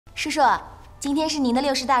叔叔，今天是您的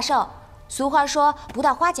60大寿。俗话说不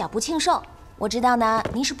到花脚不庆寿。我知道呢，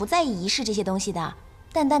您是不在意仪式这些东西的，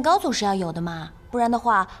但蛋糕总是要有的嘛，不然的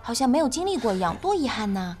话好像没有经历过一样，多遗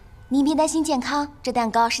憾呢。您别担心健康，这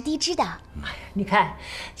蛋糕是低脂的。哎呀，你看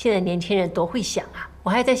现在年轻人多会想啊！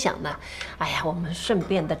我还在想呢，哎呀，我们顺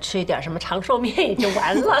便的吃一点什么长寿面也就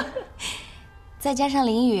完了。再加上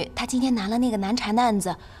林雨，他今天拿了那个难缠的案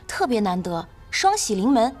子，特别难得，双喜临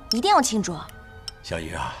门，一定要庆祝。小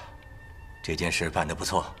雨啊，这件事办得不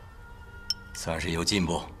错，算是有进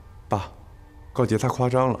步。爸，高杰太夸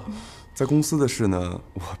张了，在公司的事呢，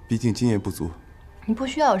我毕竟经验不足。你不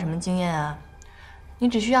需要有什么经验啊，你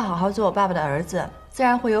只需要好好做我爸爸的儿子，自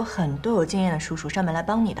然会有很多有经验的叔叔上门来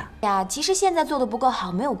帮你的。呀，其实现在做的不够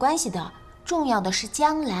好没有关系的，重要的是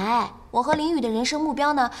将来。我和林雨的人生目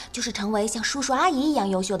标呢，就是成为像叔叔阿姨一样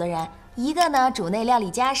优秀的人。一个呢主内料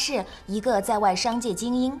理家事，一个在外商界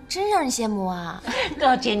精英，真让人羡慕啊！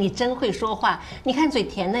高姐，你真会说话，你看嘴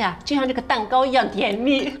甜的呀，就像这个蛋糕一样甜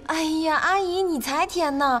蜜。哎呀，阿姨你才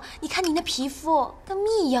甜呢！你看你的皮肤跟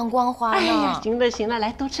蜜一样光滑呢。哎呀，行了行了，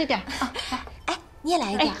来多吃点啊！哎，你也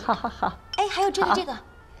来一点。哎，好好好。哎，还有这个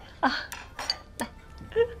啊，来，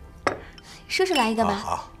叔叔来一个吧。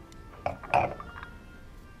好。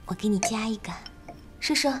我给你加一个，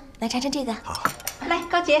叔叔来尝尝这个。好，来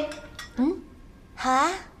高姐。好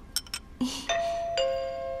啊。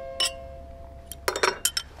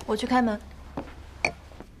我去开门。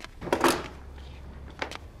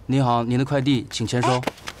你好，您的快递，请签收。哎，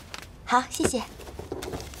好，谢谢。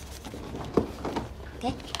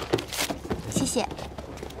给，谢谢。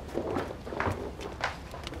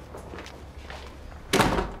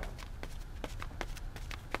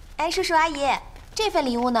哎，叔叔阿姨，这份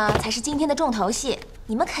礼物呢才是今天的重头戏，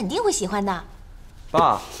你们肯定会喜欢的。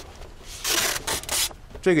爸，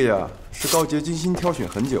这个呀是高杰精心挑选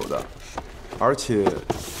很久的，而且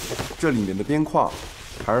这里面的边框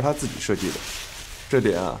还是他自己设计的，这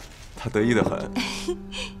点啊他得意得很。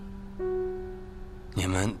你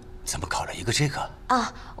们怎么搞了一个这个？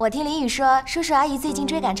啊，我听林雨说，叔叔阿姨最近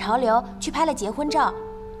追赶潮流，去拍了结婚照。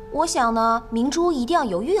我想呢，明珠一定要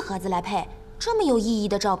有玉盒子来配。这么有意义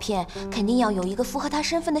的照片，肯定要有一个符合他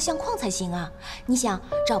身份的相框才行啊！你想，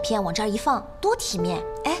照片往这儿一放，多体面！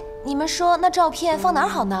哎，你们说那照片放哪儿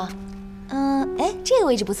好呢？哎，这个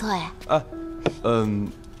位置不错哎。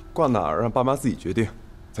挂哪儿让爸妈自己决定，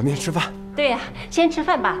咱们先吃饭。对呀，先吃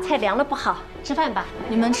饭吧，菜凉了不好，吃饭吧。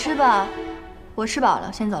你们吃吧，我吃饱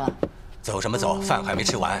了，先走了。走什么走？饭还没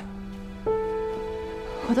吃完。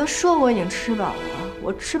我都说我已经吃饱了，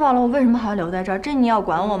我吃饱了，我为什么还要留在这儿？这你要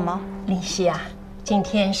管我吗？林夕啊，今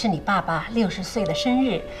天是你爸爸60岁的生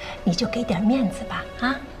日，你就给点面子吧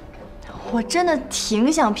啊！我真的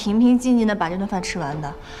挺想平平静静的把这顿饭吃完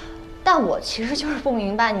的，但我其实就是不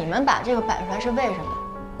明白你们把这个摆出来是为什么。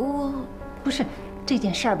我不是这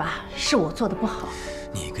件事儿吧，是我做的不好。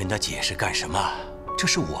你跟他解释干什么？这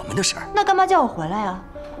是我们的事儿。那干嘛叫我回来呀？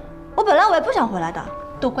我本来我也不想回来的。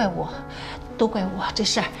都怪我，都怪我这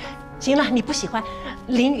事儿。行了，你不喜欢，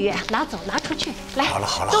林雨拿走，拿出去。来，好了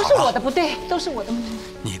好了，都是我的不对，都是我的不对。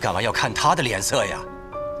你干嘛要看他的脸色呀？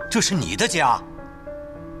这是你的家。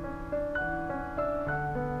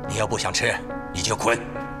你要不想吃，你就滚。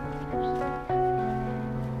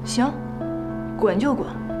行，滚就滚，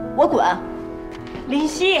我滚。林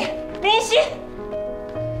夕，林夕，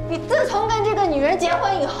你自从跟这个女人结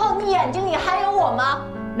婚以后，你眼睛里还有我吗？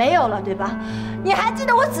没有了，对吧？你还记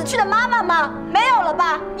得我死去的妈妈吗？没有了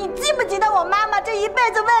吧？你记不记得我妈妈这一辈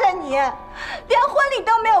子为了你，连婚礼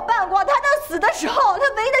都没有办过？她到死的时候，她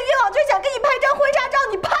唯一的愿望就是想给你拍张婚纱照，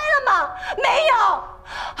你拍了吗？没有。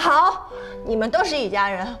好，你们都是一家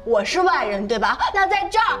人，我是外人，对吧？那在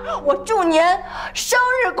这儿，我祝您生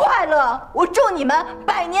日快乐，我祝你们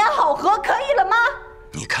百年好合，可以了吗？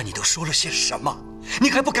你看你都说了些什么？你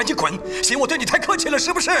还不赶紧滚？嫌我对你太客气了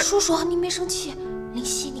是不是？叔叔，您别生气。林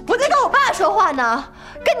夕，你我在跟我爸说话呢，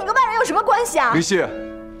跟你个外人有什么关系啊？林夕，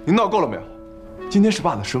你闹够了没有？今天是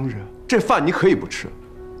爸的生日，这饭你可以不吃，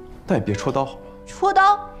但也别戳刀好吗？戳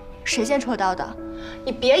刀？谁先戳刀的？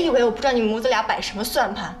你别以为我不知道你母子俩摆什么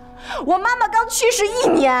算盘。我妈妈刚去世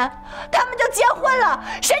1年，他们就结婚了，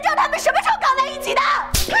谁知道他们什么时候搞在一起的？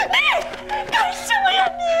你干什么呀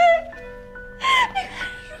你？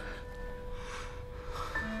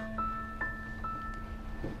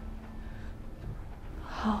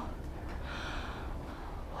好，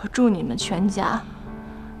我祝你们全家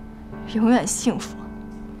永远幸福。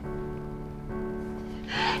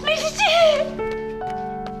林夕。